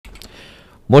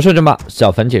魔兽争霸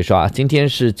小凡解说啊，今天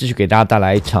是继续给大家带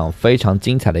来一场非常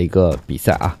精彩的一个比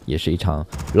赛啊，也是一场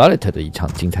Lolita 的一场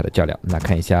精彩的较量。那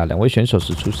看一下，两位选手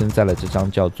是出生在了这张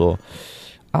叫做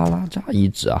阿拉扎遗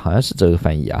址啊，好像是这个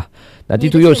翻译啊。那地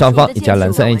图右上方一家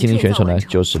蓝色 A 精灵选手呢，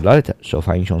就是 Lolita， 首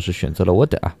发英雄是选择了我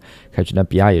的啊。开局呢，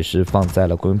比亚也是放在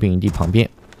了国民兵营地旁边。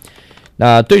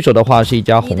那对手的话是一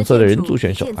家红色的人族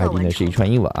选手 ，ID 呢是一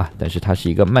串英文啊，但是它是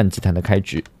一个慢祭坛的开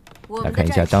局。来看一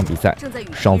下这场比赛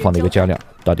双方的一个较量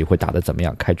到底会打得怎么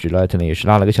样。开局 Lolita 呢也是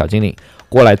拉了个小精灵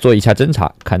过来做一下侦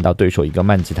查，看到对手一个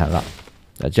慢祭坛了。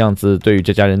那这样子对于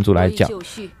这家人族来讲，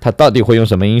他到底会用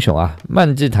什么英雄啊？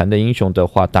慢祭坛的英雄的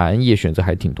话，打 N 也选择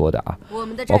还挺多的啊，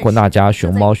包括那迦、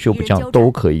熊猫、修补匠都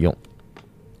可以用，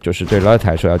就是对 Lolita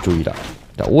来说要注意的。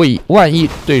万一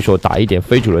对手打一点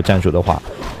非主流战术的话，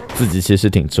自己其实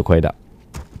挺吃亏的。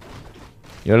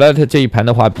有 Lolita 这一盘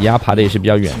的话，比亚爬的也是比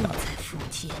较远的。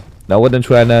那我等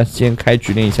出来呢，先开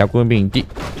局练一下国民兵营地。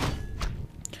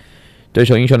对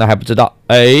手英雄呢还不知道，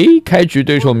开局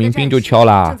对手民兵就敲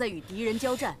啦，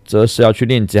这是要去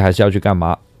练级还是要去干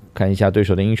嘛？看一下对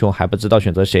手的英雄还不知道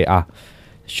选择谁啊？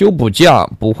修补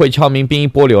匠不会敲民兵一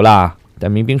波流啦，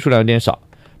但民兵数量有点少，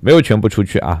没有全部出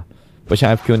去啊，不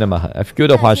像 FQ 那么狠。FQ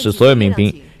的话是所有民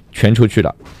兵全出去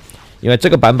了。因为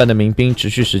这个版本的民兵持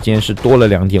续时间是多了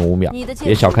 2.5 秒，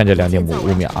别小看这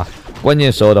 2.5 秒啊，关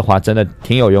键时候的话真的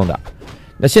挺有用的。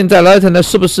那现在 Lolita 呢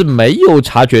是不是没有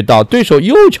察觉到对手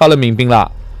又敲了民兵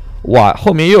了？哇，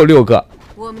后面又有6个，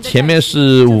前面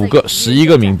是5个，11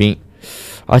个民兵，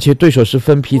而且对手是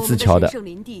分批自敲的，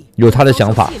有他的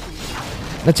想法。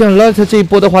那这样 Lolita 这一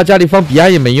波的话，家里放比亚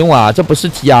也没用啊，这不是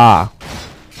加啊，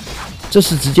这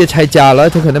是直接拆家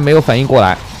 ，Lolita 可能没有反应过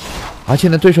来。而且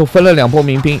呢，对手分了2波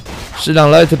民兵，是让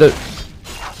Lolita 的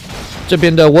这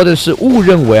边的 Warden 是误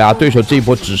认为啊，对手这一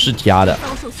波只是加的。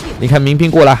你看民兵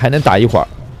过来还能打一会儿，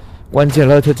关键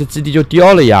Lolita 这基地就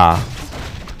掉了呀。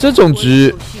这种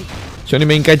局兄弟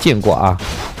们应该见过啊，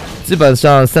基本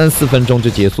上3-4分钟就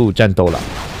结束战斗了，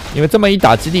因为这么一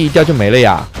打基地一掉就没了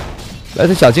呀。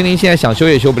Lolita 小精灵现在想修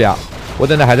也修不了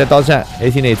，Warden 呢还在刀战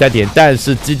 ，AC 呢也在点，但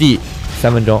是基地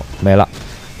3分钟没了。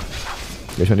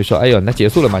有兄弟说：“哎呦，那结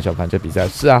束了吗？小凡，这比赛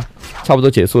是啊，差不多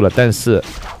结束了。但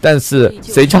是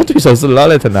谁叫对手是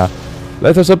Lolita 呢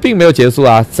 ？Lolita 说并没有结束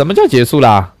啊。什么叫结束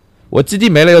啦？我基地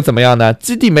没了又怎么样呢？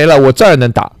基地没了，我照样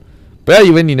能打。不要以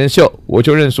为你能秀，我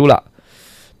就认输了。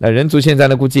那人族现在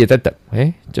呢，估计也在等。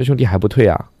这兄弟还不退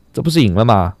啊？这不是赢了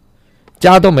吗？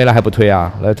家都没了还不退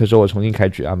啊 ？Lolita 说：我重新开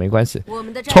局啊，没关系，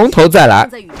从头再来。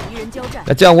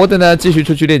那这样我等呢，继续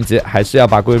出去练级，还是要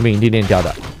把国民兵营地练掉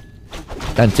的。”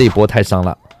但这一波太伤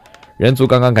了，人族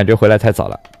刚刚感觉回来太早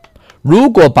了。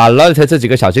如果把 Lolita 这几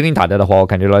个小精灵打掉的话，我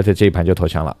感觉 Lolita 这一盘就投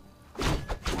降了。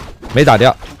没打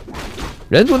掉，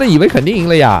人族呢以为肯定赢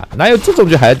了呀，哪有这种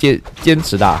局还要坚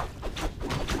持的？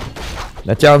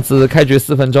那这样子开局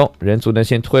4分钟，人族呢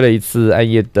先推了一次暗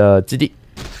夜的基地，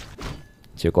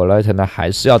结果 Lolita 呢还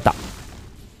是要打。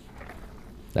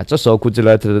那这时候估计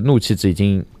Lolita 的怒气值已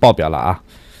经爆表了啊！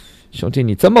兄弟，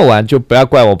你这么玩就不要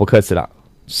怪我不客气了。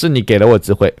是你给了我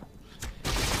机会。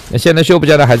那现在修补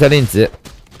匠呢还在练级，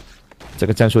这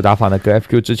个战术打法呢跟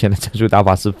FQ 之前的战术打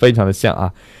法是非常的像啊，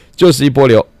就是一波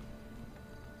流。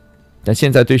但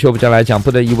现在对修补匠来讲，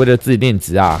不能一味的自己练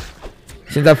级啊。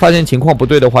现在发现情况不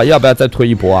对的话，要不要再推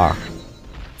一波啊？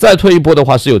再推一波的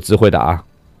话是有机会的啊。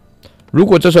如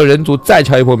果这时候人族再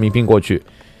敲一波民兵过去，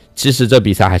其实这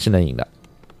比赛还是能赢的。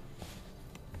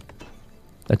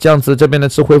那这样子这边的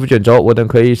是恢复卷轴，我等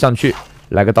可以上去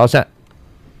来个刀扇。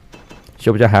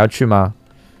修补匠还要去吗？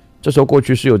这时候过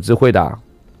去是有机会的，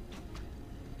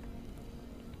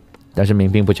但是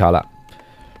民兵不敲了。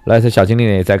Lolita小精灵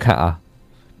也在看啊，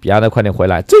比亚呢快点回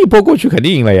来，这一波过去肯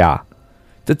定赢了呀！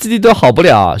这基地都好不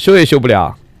了，修也修不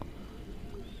了。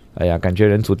哎呀，感觉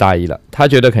人族大意了，他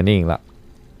觉得肯定赢了，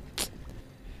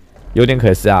有点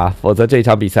可惜啊，否则这一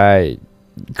场比赛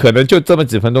可能就这么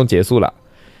几分钟结束了。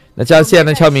那这样现在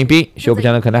能敲民兵，修补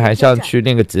匠呢可能还是要去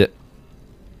练个级。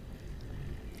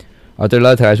对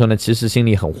Lolita 来说呢，其实心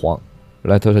里很慌。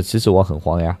Lolita 说：“其实我很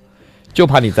慌呀，就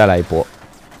怕你再来一波。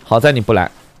好在你不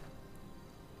来。”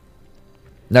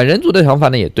那人族的想法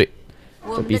呢也对，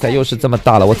这比赛又是这么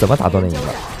大了，我怎么打都能赢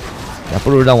了。那不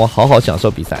如让我好好享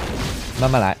受比赛，慢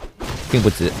慢来，并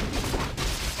不急。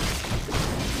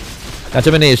那这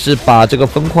边呢也是把这个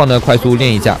分矿呢快速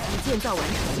练一下。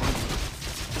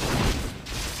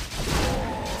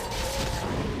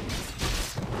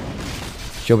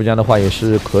修补匠的话也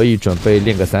是可以准备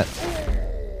练个3，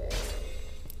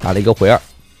打了一个回2。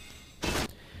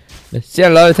那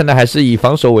现在 Lolita 呢还是以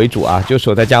防守为主啊，就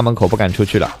守在家门口不敢出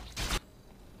去了。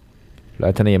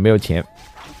Lolita 呢也没有钱，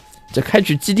这开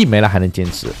局基地没了还能坚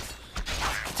持，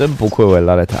真不愧为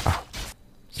Lollet 啊，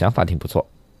想法挺不错。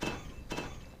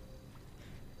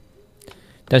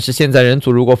但是现在人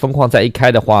组如果分矿再一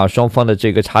开的话，双方的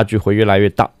这个差距会越来越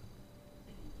大。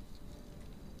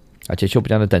而且修补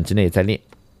匠的等级呢也在练，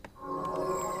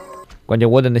关键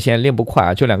沃德呢现在练不快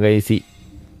啊，就2个 AC，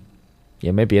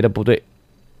 也没别的部队。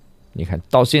你看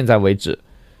到现在为止，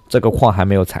这个矿还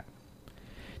没有踩。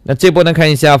那这波呢，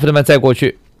看一下福特曼再过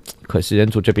去，可惜人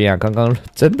组这边啊，刚刚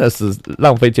真的是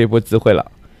浪费这波机会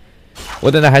了。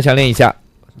沃德呢还想练一下，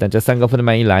但这3个福特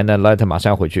曼一来呢，Light 马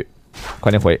上要回去，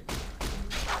快点回，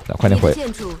快点回，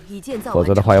否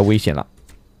则的话要危险了。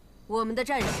我们的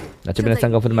战士，那这边的3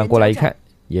个福特曼过来一看。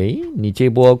耶，你这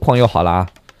波矿又好了啊！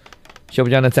修补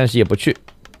匠呢暂时也不去，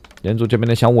人组这边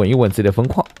呢想稳一稳自己的分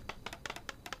矿。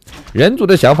人组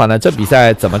的想法呢，这比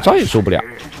赛怎么着也输不了，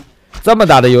这么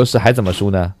大的优势还怎么输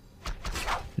呢？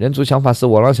人组想法是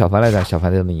我让小凡来打，小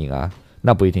凡才能赢啊？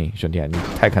那不一定，兄弟啊，你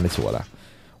太看得起我了，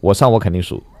我上我肯定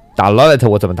输，打 Lollet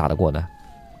我怎么打得过呢？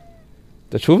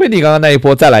除非你刚刚那一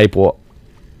波再来一波，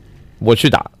我去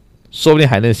打，说不定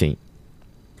还能行。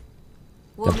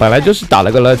本来就是打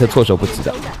了个 Lollet 措手不及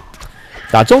的，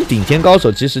打这种顶尖高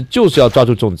手其实就是要抓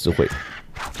住这种机会，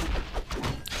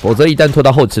否则一旦拖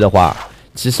到后期的话，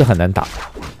其实很难打。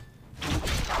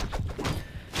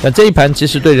那这一盘其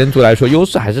实对人族来说优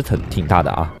势还是挺大的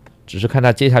啊，只是看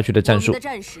他接下去的战术。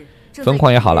分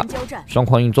矿也好了，双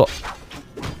矿运作。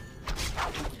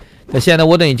那现在呢，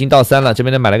沃登已经到3了，这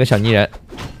边呢买了个小泥人，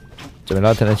这边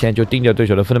Lollet 呢现在就盯着对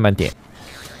手的福特曼点。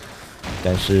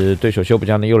但是对手修补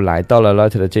匠呢又来到了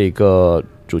Lollet 的这个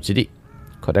主基地，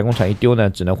口袋工厂一丢呢，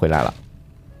只能回来了。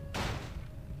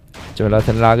这边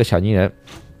Lollet 拉个小泥人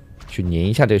去粘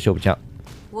一下这个修补匠。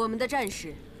我们的战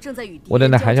士正在与敌人我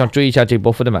呢还想追一下这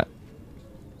波福特曼。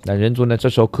那人族呢这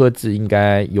时候科技应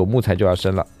该有木材就要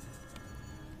升了。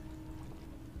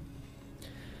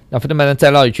那福特曼呢再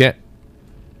绕一圈。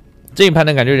这一盘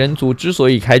呢感觉人族之所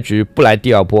以开局不来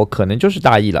第2波，可能就是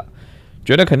大意了，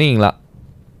觉得肯定赢了。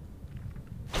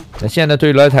那现在呢，对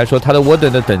于 Lollet 来说，他的沃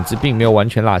登的等级并没有完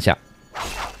全落下，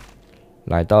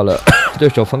来到了对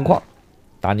手分矿，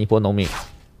打你一波农民。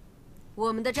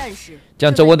我们的战士，这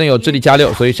样这沃登有智力加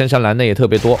6，所以身上蓝的也特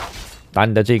别多，打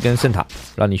你的这一根圣塔，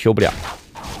让你修不了。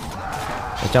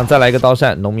这样再来一个刀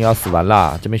扇，农民要死完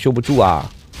了，这边修不住啊，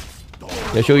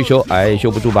要修一修，哎，修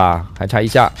不住吧，还差一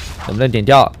下，能不能点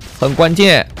掉？很关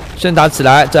键，圣塔起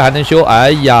来，这还能修？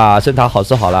哎呀，圣塔好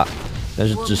是好了。但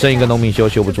是只剩一个农民修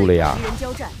不住了呀，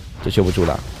这修不住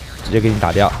了，直接给你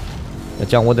打掉。那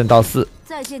这样沃登到4，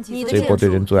这一波对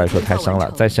人族来说太伤了，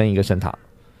再升一个圣塔。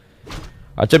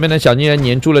而这边的小泥人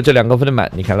粘住了这2个福特曼，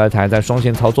你看Lollet还在双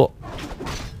线操作。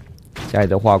下一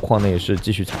的话，矿呢也是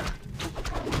继续踩。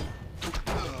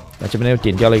那这边呢又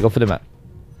点掉了一个福特曼，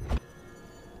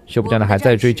修补匠呢还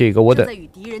在追这个沃登。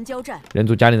人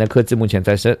族家里的科技目前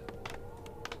在升。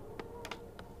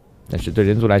但是对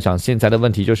人族来讲，现在的问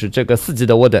题就是这个4级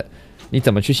的沃登，你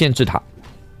怎么去限制它？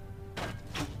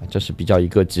这是比较一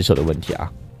个棘手的问题啊。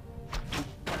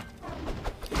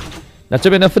那这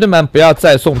边的福特曼不要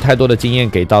再送太多的经验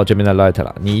给到这边的 Lollet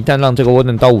了，你一旦让这个沃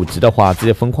登到5级的话，自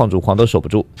己分矿主矿都守不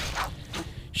住。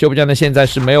修补匠呢现在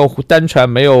是没有单传，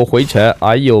没有回城，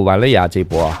哎呦完了呀这一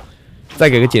波，再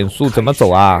给个减速怎么走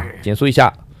啊？减速一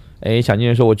下，哎，小泥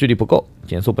人说我距离不够，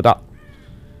减速不到。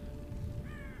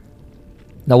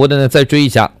那沃登呢再追一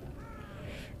下，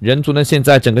人族呢现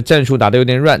在整个战术打得有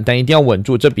点乱，但一定要稳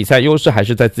住，这比赛优势还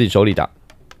是在自己手里的。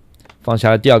放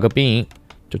下了第2个兵营，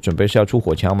就准备是要出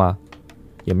火枪吗？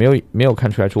也没有看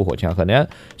出来出火枪，可能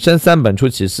升3本出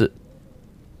骑士。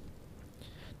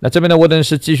那这边的沃登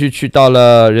是继续去到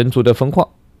了人族的分矿，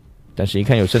但是一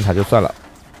看有圣塔就算了。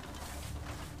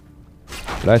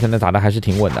Lollet呢打的还是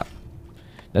挺稳的。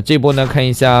那这波呢看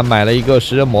一下买了一个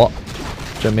食人魔，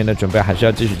正面的准备还是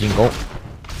要继续进攻。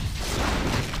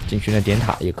进去呢点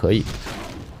塔也可以。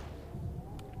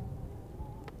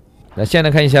那现在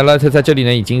看一下 Lollet 在这里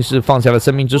呢已经是放下了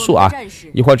生命之树啊，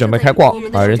一会儿准备开矿，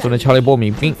人族呢敲了一波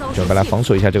民兵，准备来防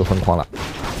守一下这个分矿了。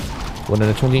我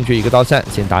呢冲进去一个刀扇，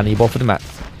先打你一波福特曼。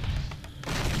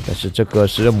但是这个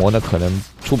食人魔呢可能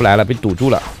出不来了，被堵住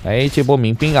了。哎，这波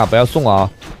民兵啊不要送啊！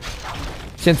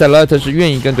现在 Lollet 是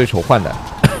愿意跟对手换的，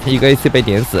一个 AC 被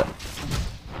点死，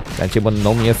但这波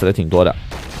农民也死了挺多的。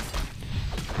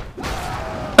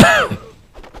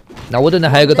那沃登呢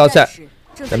还有个刀扇，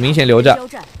但明显留着。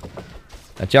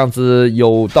那这样子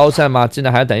有刀扇吗？技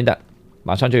能还要等一等，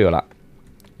马上就有了，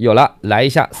有了，来一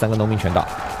下，3个农民全倒。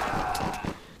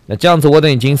那这样子沃登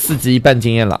已经4级1半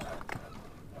经验了。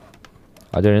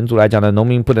对人族来讲呢，农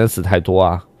民不能死太多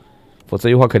啊，否则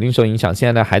一会儿肯定受影响。现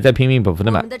在呢还在拼命本福特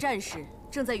曼。我们的战士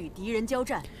正在与敌人交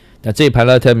战。那这一盘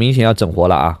Lollet明显要整活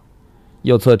了啊，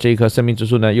右侧这一颗生命之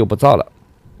树呢又不造了，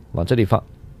往这里放。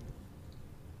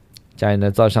家里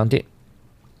呢造商店，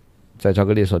再招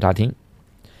个猎手大厅。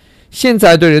现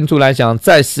在对人族来讲，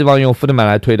再希望用福特曼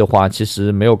来推的话，其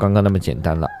实没有刚刚那么简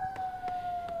单了。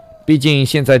毕竟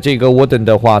现在这个沃登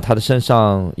的话，他的身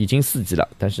上已经4级了，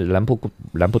但是蓝不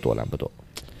多。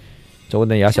这沃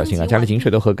登也要小心啊，家里井水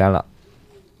都喝干了。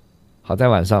好在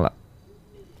晚上了，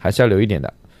还是要留一点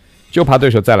的，就怕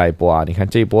对手再来一波啊！你看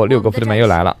这一波6个福特曼又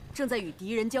来了，正在与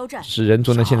敌人交战。是人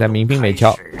族呢现在民兵没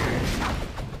敲。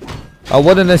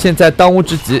沃登呢现在当务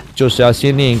之急就是要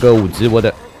先练一个5级沃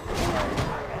登。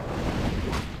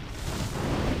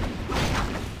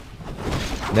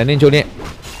能练就练。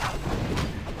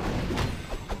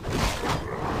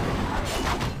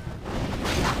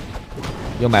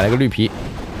又买了个绿皮。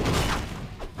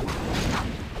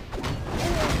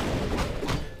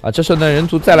这时候呢，人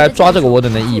族再来抓这个沃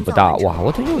登的意义不大。哇，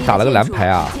沃登又打了个蓝牌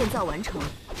啊！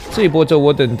这一波这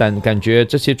沃登感觉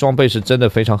这些装备是真的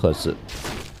非常合适。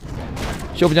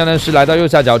修补匠呢是来到右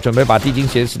下角，准备把地精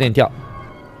鞋石链掉。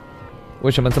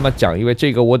为什么这么讲？因为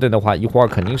这个沃登的话，一会儿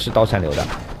肯定是刀闪流的。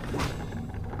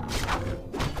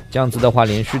这样子的话，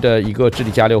连续的一个智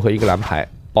力加6和一个蓝牌，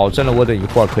保证了沃登一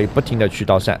会儿可以不停的去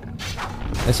刀闪。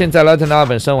那现在莱特的2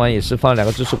本升完也是放了2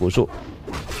个知识古树，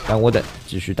让沃登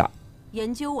继续打。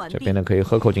研究完毕。这边呢可以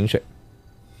喝口井水。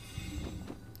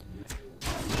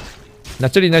那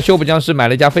这里呢，修补匠是买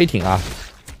了一架飞艇啊，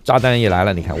炸弹也来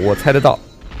了。你看，我猜得到，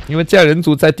因为这样人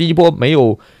族在第一波没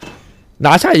有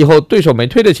拿下以后，对手没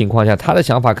推的情况下，他的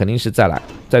想法肯定是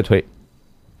再推。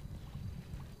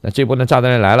那这波呢，炸弹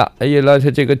人来了，哎呀，莱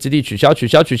特这个基地取消，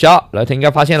莱特应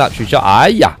该发现了，取消，哎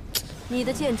呀，你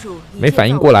的建筑没反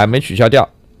应过来，没取消掉。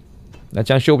那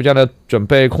将修补匠呢准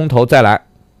备空投再来。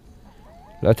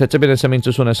莱特这边的生命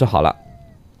之树呢是好了，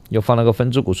又放了个分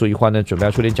支古树，一会儿呢准备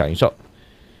要出点讲义兽。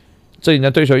这里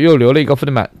呢对手又留了一个福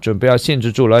特曼，准备要限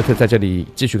制住莱特在这里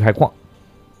继续开矿。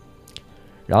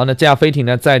然后呢这架飞艇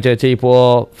呢载着这一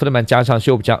波福特曼加上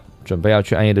修补匠，准备要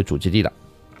去暗夜的主基地了。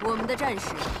我们的战士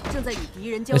正在与敌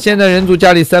人交战。那现在人族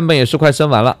家里3本也是快升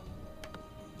完了，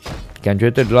感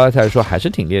觉对莱特来说还是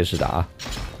挺劣势的啊。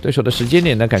对手的时间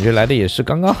点呢感觉来的也是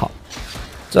刚刚好，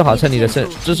正好趁你的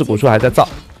知识古树还在造。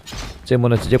这一波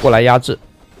呢直接过来压制，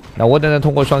那沃登呢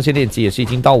通过双线练级也是已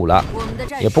经到5了，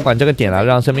也不管这个点了，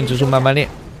让生命之树慢慢练。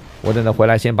沃登呢回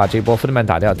来先把这一波福特曼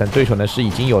打掉，但对手呢是已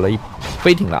经有了一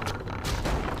飞艇了，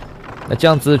那这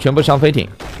样子全部上飞艇，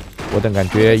沃登感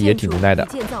觉也挺无奈的。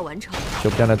修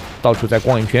补匠呢到处在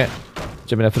逛一圈，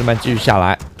这边的福特曼继续下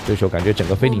来，对手感觉整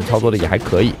个飞艇操作的也还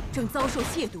可以。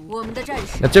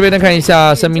那这边呢看一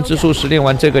下生命之树是练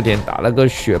完这个点打了个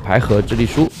血牌和智力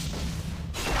书。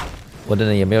沃登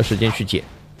呢也没有时间去解。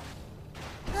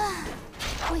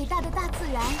伟大的大自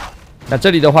然。那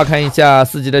这里的话，看一下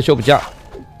4级的修补匠，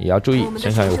也要注意身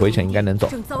上有回程应该能走，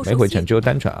没回程只有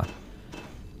单传啊。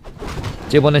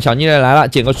这波呢小逆人来了，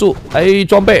捡个树，哎，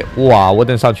装备，哇，沃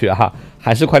登上去哈，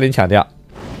还是快点抢掉，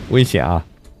危险啊。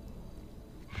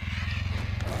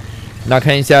那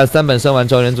看一下3本升完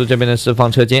之后，人族这边的释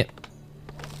放车间，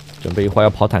准备一会儿要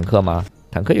跑坦克吗？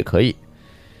坦克也可以。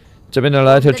这边的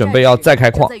莱特准备要再开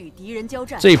矿，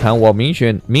这一盘我明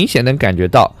显能感觉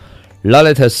到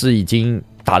莱特是已经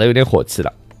打得有点火气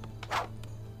了。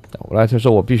莱特说：“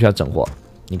我必须要整活，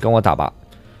你跟我打吧，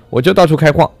我就到处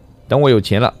开矿，等我有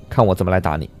钱了，看我怎么来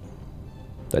打你。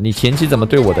你前期怎么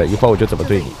对我的，一会儿我就怎么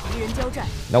对你。”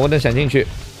那我能闪进去，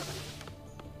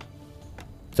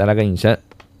再来个隐身，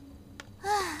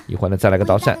一会儿呢再来个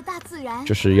刀闪，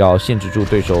就是要限制住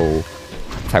对手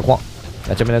采矿。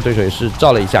那这边的对手也是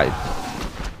照了一下，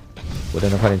我等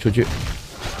等快点出去，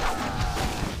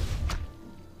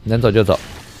能走就走。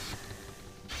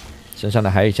身上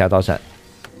呢还有一下刀闪。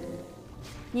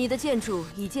你的建筑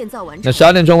已建造完成。那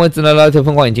12点钟为止呢，莱特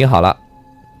分矿已经好了，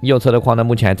右侧的矿呢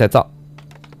目前还在造。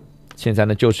现在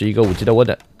呢就是一个5级的沃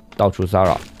登，到处骚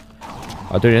扰。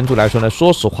对人族来说呢，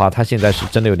说实话他现在是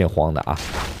真的有点慌的啊，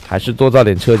还是多造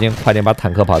点车间，快点把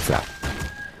坦克跑起来。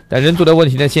但人族的问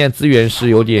题呢，现在资源是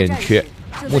有点缺，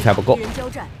木材不够。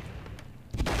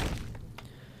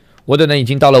沃登呢已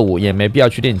经到了5，也没必要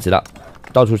去练级了，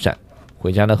到处闪，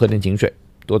回家呢喝点井水，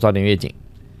多造点月井。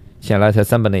现在莱特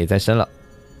3本呢也在升了。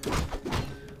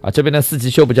这边的4级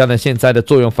修补匠呢，现在的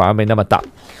作用反而没那么大，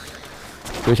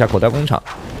丢下口袋工厂。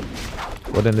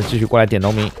沃登呢继续过来点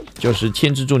农民，就是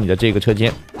牵制住你的这个车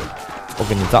间，不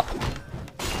给你造。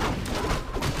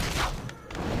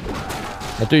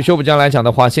那对于修补匠来讲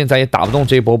的话，现在也打不动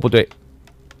这一波部队，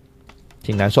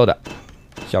挺难受的。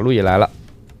小鹿也来了。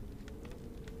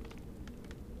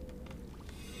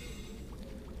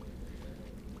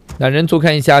那人族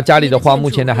看一下家里的话，目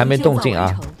前呢还没动静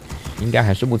啊。应该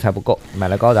还是木材不够，买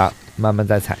了高达，慢慢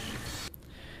再踩。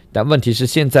但问题是，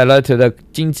现在 Light 的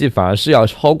经济反而是要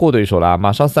超过对手了，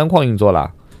马上3矿运作了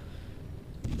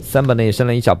，3本呢也剩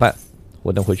了1小半，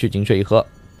我等回去井水一喝，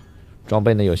装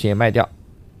备呢有些也卖掉，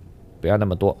不要那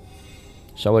么多，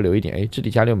稍微留一点。哎，这里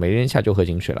家里没人下就喝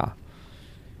井水了，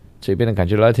这边的感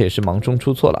觉 Light 也是忙中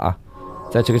出错了啊，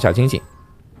再吃个小清醒。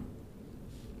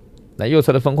那右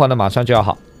侧的分矿呢马上就要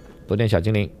好，多点小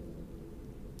精灵。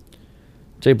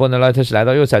这一波呢 ，Light 是来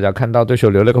到右下角，看到对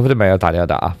手留了个飞麦要打掉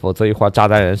的啊，否则一会儿炸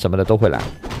弹人什么的都会来。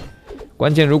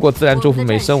关键如果自然祝福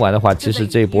没升完的话，其实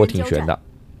这一波挺悬的。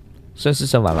升是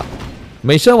升完了，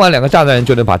没升完2个炸弹人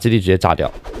就能把基地直接炸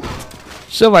掉。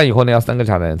升完以后呢，要3个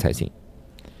炸弹人才行。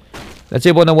那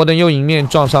这波呢，我等右迎面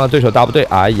撞上了对手大部队，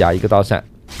哎呀，一个刀闪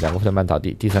，2个飞曼倒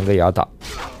地，第3个也要倒。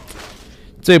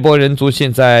这波人族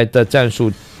现在的战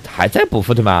术还在补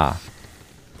福特曼。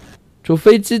出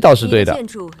飞机倒是对的，建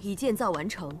筑已建造完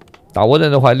成。打沃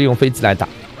登的话，利用飞机来打。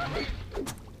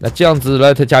那这样子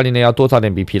 ，Light 家里呢要多造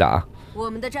点 BP 了啊，我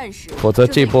们的战士，否则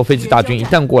这波飞机大军一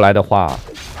旦过来的话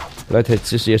 ，Light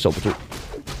其实也守不住。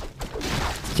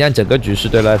现在整个局势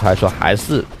对 Light 来说还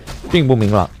是并不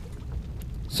明朗，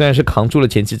虽然是扛住了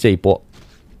前期这一波。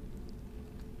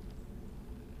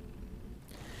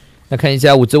那看一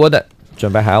下5只沃登，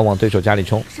准备还要往对手家里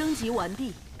冲。升级完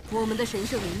毕。我们的神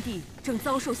圣营地正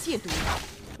遭受亵渎，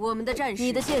我们的战士，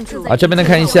你的建筑。这边呢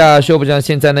看一下修补匠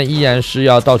现在呢依然是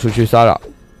要到处去骚扰，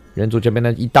人族这边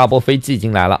呢一大波飞机已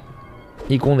经来了，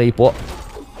一攻了一波，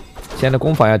现在的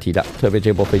攻防要提的，特别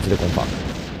这波飞机的攻防，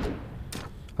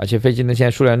而且飞机呢现在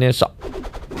数量有点少，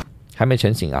还没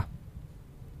成型啊。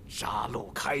杀戮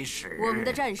开始，我们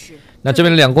的战士。那这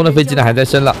边的2攻的飞机呢还在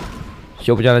升了，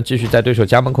修补匠呢继续在对手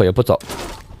家门口也不走，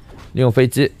利用飞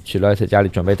机去 Light 家里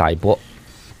准备打一波。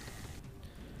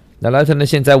那 Light 呢？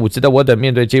现在5只的我等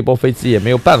面对这波飞机也没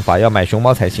有办法，要买熊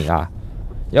猫才行啊，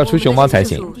要出熊猫才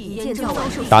行。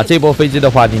打这波飞机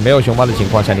的话，你没有熊猫的情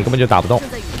况下，你根本就打不动。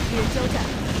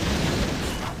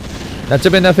那这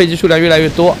边的飞机数量越来越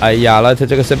多，哎呀 ，Light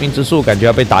这个生命之树感觉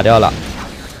要被打掉了。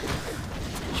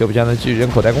修补匠呢继续扔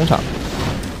口袋工厂。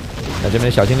那这边的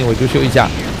小精灵围住修一下，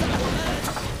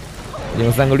利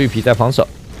用3个绿皮在防守。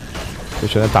对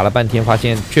手呢打了半天，发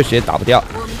现确实也打不掉。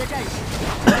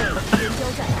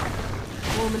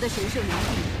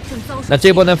那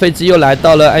这波呢，飞机又来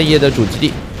到了暗夜的主基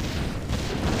地，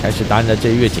开始打你的这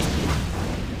一越境。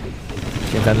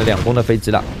现在的2攻的飞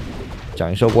机了，蒋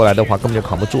一兽过来的话根本就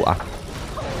扛不住啊。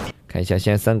看一下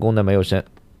现在3攻的没有升，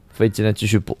飞机呢继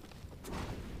续补。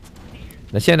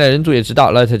那现在人主也知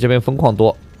道 Light 这边分矿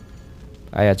多，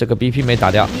哎呀，这个 BP 没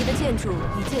打掉。你的建筑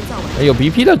已建造完。有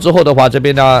BP 了之后的话，这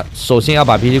边呢首先要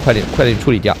把 BP 快点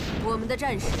处理掉，我们的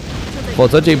战士，否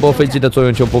则这一波飞机的作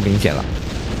用就不明显了。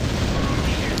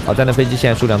好在呢，飞机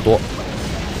现在数量多。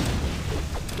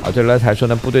对 Light 来说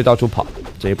呢，部队到处跑，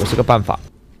这也不是个办法。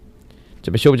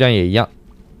这边修补匠也一样，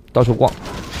到处逛。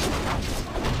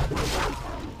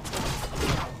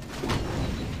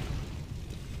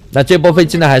那这波飞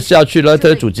机呢，还是要去 Light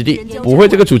的主基地，不会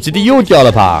这个主基地又掉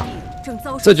了吧？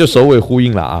这就首尾呼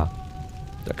应了啊！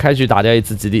开局打掉1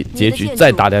次基地，结局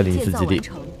再打掉1次基地。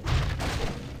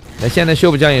那现在修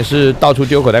补匠也是到处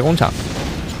丢口袋工厂。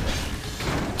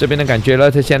这边的感觉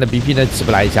Light 现在的 BP 呢起不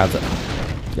来一下子，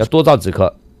要多造几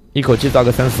颗，一口气造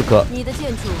个3、4颗，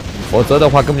否则的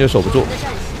话根本就守不住。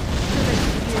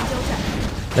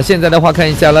那现在的话看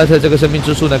一下 Light 这个生命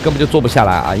之树呢，根本就坐不下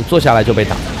来啊，一坐下来就被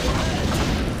打。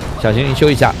小精灵修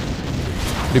一下，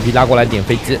绿皮拉过来点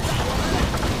飞机，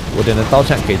我等的刀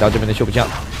铲给到这边的修补匠。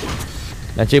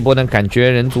那这波呢，感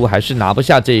觉人族还是拿不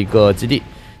下这个基地，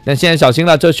但现在小心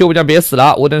了，这修补匠别死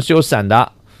了，我等是有闪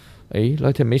的。哎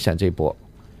 ，Light 没闪这一波。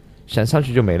闪上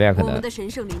去就没了呀，可能。我们的神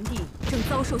圣林地正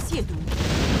遭受亵渎。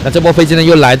那这波飞机呢，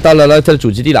又来到了 Light 的主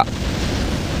基地了，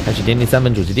开始点你3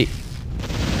本主基地，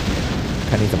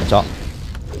看你怎么着。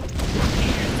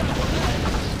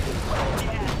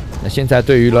那现在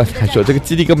对于 Light 来说，这个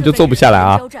基地根本就坐不下来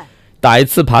啊，打一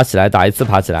次爬起来，打一次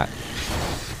爬起来。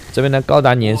这边呢，高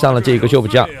达粘上了这个修补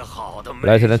匠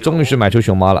 ，Light 呢终于是买出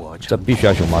熊猫了，这必须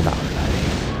要熊猫打，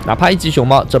哪怕1级熊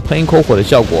猫，这喷一口火的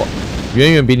效果，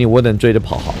远远比你我等追着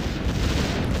跑好。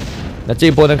那这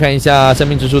一波呢，看一下生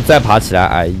命之树再爬起来，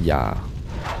哎呀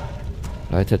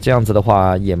 ，Light 这样子的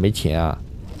话也没钱啊，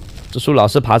这树老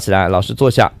是爬起来，老是坐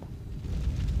下。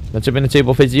那这边的这一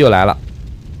波飞机又来了，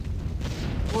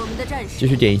继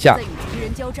续点一下。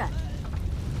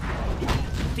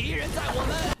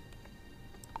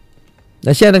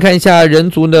那现在看一下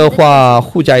人族的话，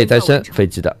护甲也在升，飞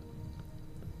机的。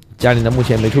家里呢目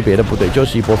前没出别的部队，就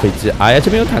是一波飞机。哎呀，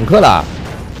这边有坦克了，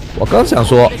我刚想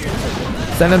说。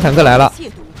3辆坦克来了，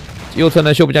右侧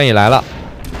呢，修补匠也来了。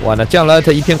哇，那这样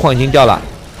Light 一片矿已经掉了。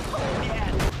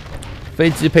飞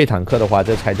机配坦克的话，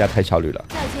这拆家太效率了。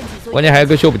关键还有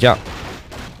个修补匠，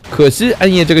可惜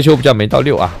暗夜这个修补匠没到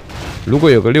6啊。如果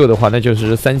有个6的话，那就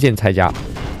是3线拆家，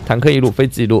坦克一路，飞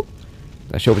机一路。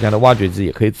那修补匠的挖掘机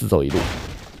也可以自走一路。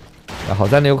那好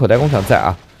在呢有口袋工厂在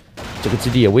啊，这个基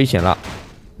地也危险了。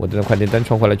我等快点单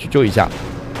冲回来去救一下。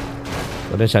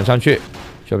我等闪上去，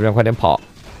修补匠快点跑。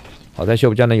好在修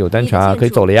补匠呢有单传啊，可以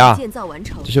走了呀。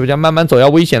这修补匠慢慢走要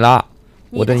危险了。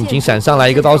我等已经闪上来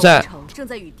一个刀扇。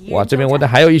哇，这边我等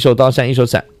还有一手刀扇，一手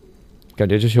闪，感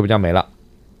觉这修补匠没了。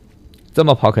这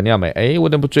么跑肯定要没。哎，我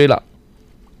等不追了。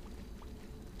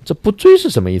这不追是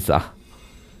什么意思啊？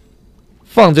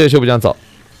放这个修补匠走。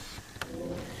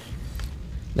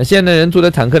那现在人族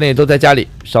的坦克呢也都在家里，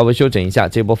稍微休整一下。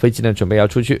这波飞机呢准备要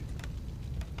出去。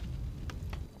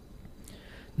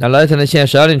那 Light 呢现在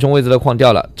12点钟位置的矿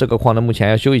掉了，这个矿呢目前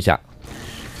要修一下。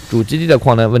主基地的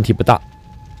矿呢问题不大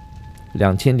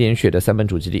，2000点血的3本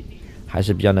主基地还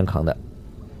是比较能扛的。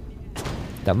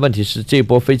但问题是这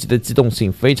波飞机的机动性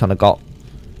非常的高。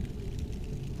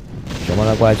熊猫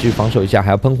呢过来继续防守一下，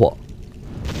还要喷火。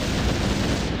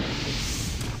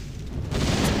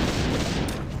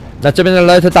那这边的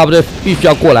Light 大部队必须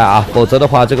要过来啊，否则的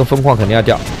话这个分矿肯定要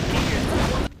掉。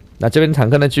那这边的坦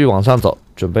克呢继续往上走，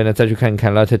准备呢再去看一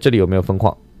看 Light 这里有没有分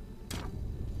矿。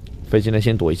飞机呢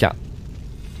先躲一下。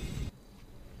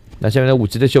那下面的5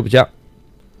级的修补匠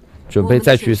准备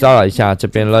再去骚扰一下这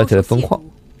边 Light 的分矿。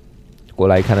过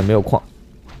来一看呢没有矿。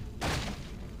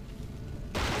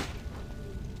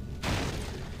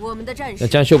那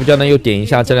这样修补匠呢又点一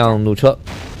下这辆弩车，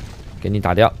给你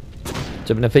打掉。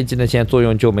这边的飞机呢，现在作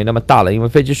用就没那么大了，因为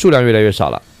飞机数量越来越少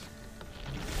了。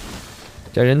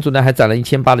这人族呢还攒了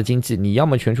1800的经济，你要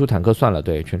么全出坦克算了，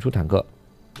对，全出坦克，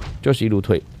就是一路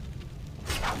推。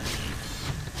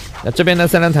那这边呢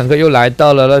，3辆坦克又来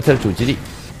到了Light的主基地，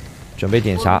准备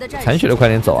点杀，残血的快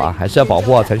点走啊，还是要保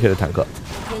护好残血的坦克，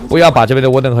不要把这边的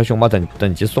沃登和熊猫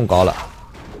等级送高了。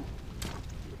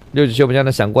6级修补匠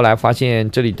呢闪过来，发现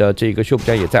这里的这个修补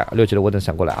匠也在，6级的沃登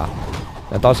闪过来啊，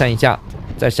那刀闪一下。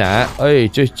再闪，哎，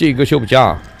这个修补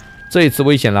匠，这一次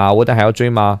危险了，我等还要追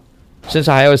吗？身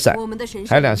上还要闪，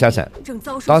还有2下闪，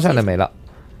刀闪的没了。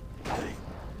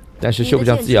但是修补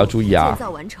匠自己要注意啊，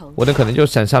我等可能就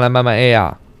闪上来慢慢 A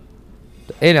啊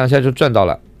 ，A 2下就赚到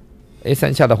了 ，A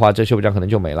 3下的话，这修补匠可能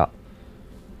就没了。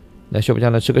那修补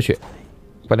匠呢吃个血，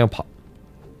快点跑。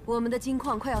我们的金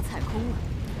矿快要采空了。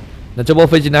那这波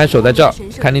飞机呢还守在这儿，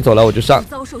看你走了我就上。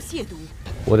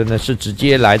我的呢是直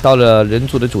接来到了人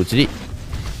族的主基地。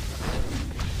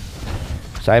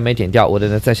啥也没点掉，我的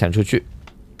呢再闪出去。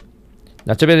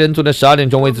那这边人族的12点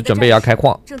钟位置准备也要开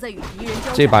矿，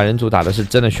这把人族打的是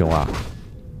真的凶啊。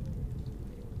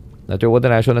那对我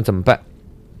等来说呢怎么办？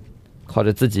靠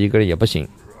着自己一个人也不行。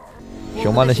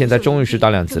熊猫呢现在终于是到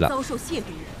2级了。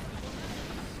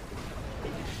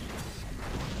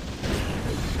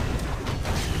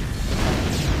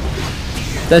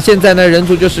但现在呢人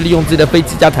族就是利用自己的飞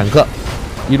机加坦克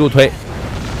一路推。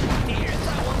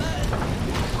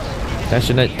但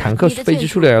是呢，坦克飞机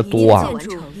数量要多啊！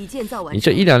你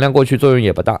这1、2辆过去作用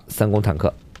也不大，3攻坦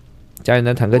克。家里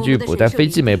的坦克继续补，但飞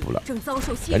机没补了，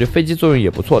感觉飞机作用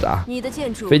也不错的啊。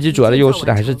飞机主要的优势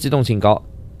呢还是机动性高，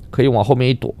可以往后面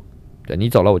一躲。对，你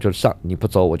走了我就上，你不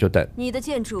走我就等。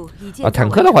啊，坦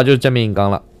克的话就是正面硬刚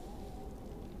了。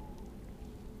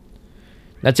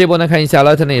那这波呢，看一下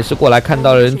Light呢也是过来看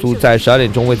到了人族在12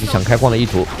点钟位置想开矿的意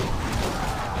图，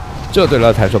这对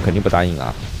Light来说肯定不答应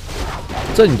啊。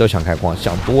这你都想开矿，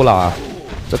想多了啊！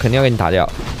这肯定要给你打掉。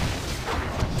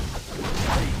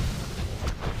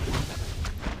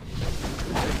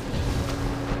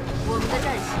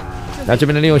那这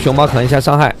边的利用熊猫扛一下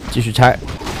伤害，继续拆。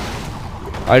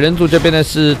而人族这边呢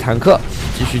是坦克，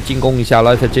继续进攻一下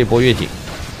Light这波越警。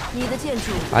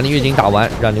把你越警打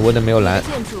完，让你沃登没有蓝。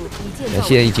那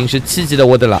现在已经是7级的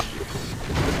沃登了，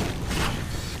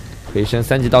可以升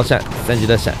3级刀闪，3级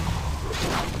的闪。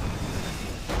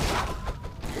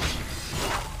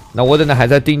那沃登呢还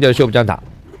在盯着修补匠打，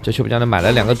这修补匠呢买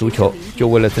了2个毒球，就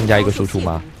为了增加一个输出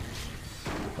吗？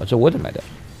哦，这沃登买的，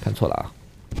看错了啊。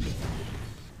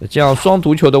这样双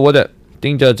毒球的沃登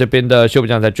盯着这边的修补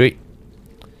匠在追，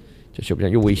这修补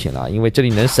匠又危险了，因为这里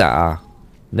能闪啊，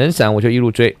能闪我就一路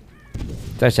追，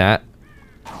再闪。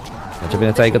那这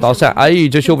边再一个刀闪，哎，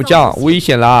这修补匠危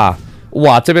险啦！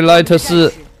哇，这边 Light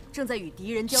是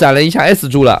闪了一下 S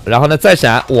住了，然后呢再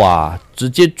闪，哇，直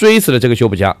接追死了这个修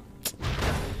补匠。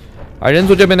而人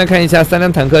族这边呢，看一下3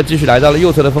辆坦克继续来到了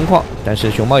右侧的分矿，但是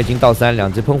熊猫已经到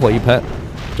3，2级喷火一喷，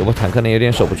这波坦克呢有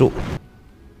点守不住。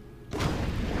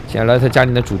现在Light家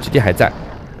里的主基地还在，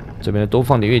这边的多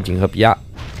放点越警和比亚。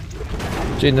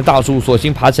这边的大树索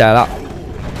性爬起来了。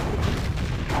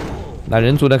那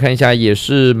人族呢？看一下，也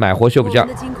是买活修补匠，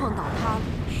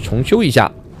重修一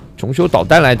下，重修导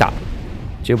弹来打。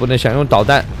这波呢，想用导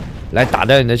弹来打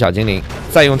掉你的小精灵，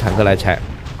再用坦克来拆，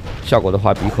效果的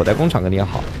话比口袋工厂肯定要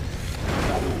好。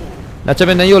那这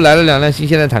边呢，又来了2辆新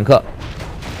鲜的坦克，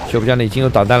修补匠呢已经有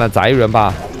导弹了，砸一轮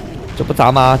吧。这不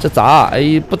砸吗？这砸，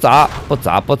哎，不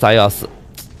砸要死。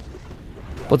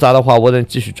不砸的话，我得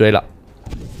继续追了。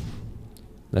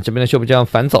那这边的修补匠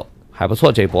反走，还不错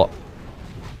这一波。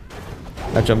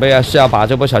那准备啊是要把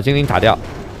这波小精灵打掉。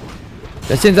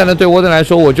那现在呢，对沃登来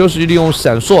说，我就是利用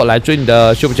闪烁来追你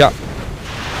的修补匠。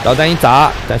导弹一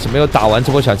砸，但是没有打完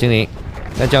这波小精灵，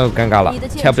那这样就尴尬了，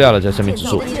拆不掉了这生命之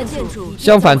树。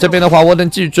相反这边的话，沃登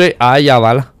继续追，哎呀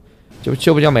完了。就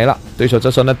修补匠没了，对手这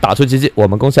时候呢打出奇迹，我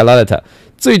们恭喜 Lolet，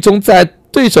 最终在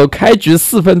对手开局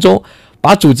4分钟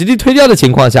把主基地推掉的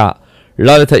情况下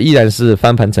 ，Lolet 依然是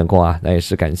翻盘成功啊！那也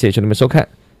是感谢兄弟们收看，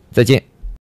再见。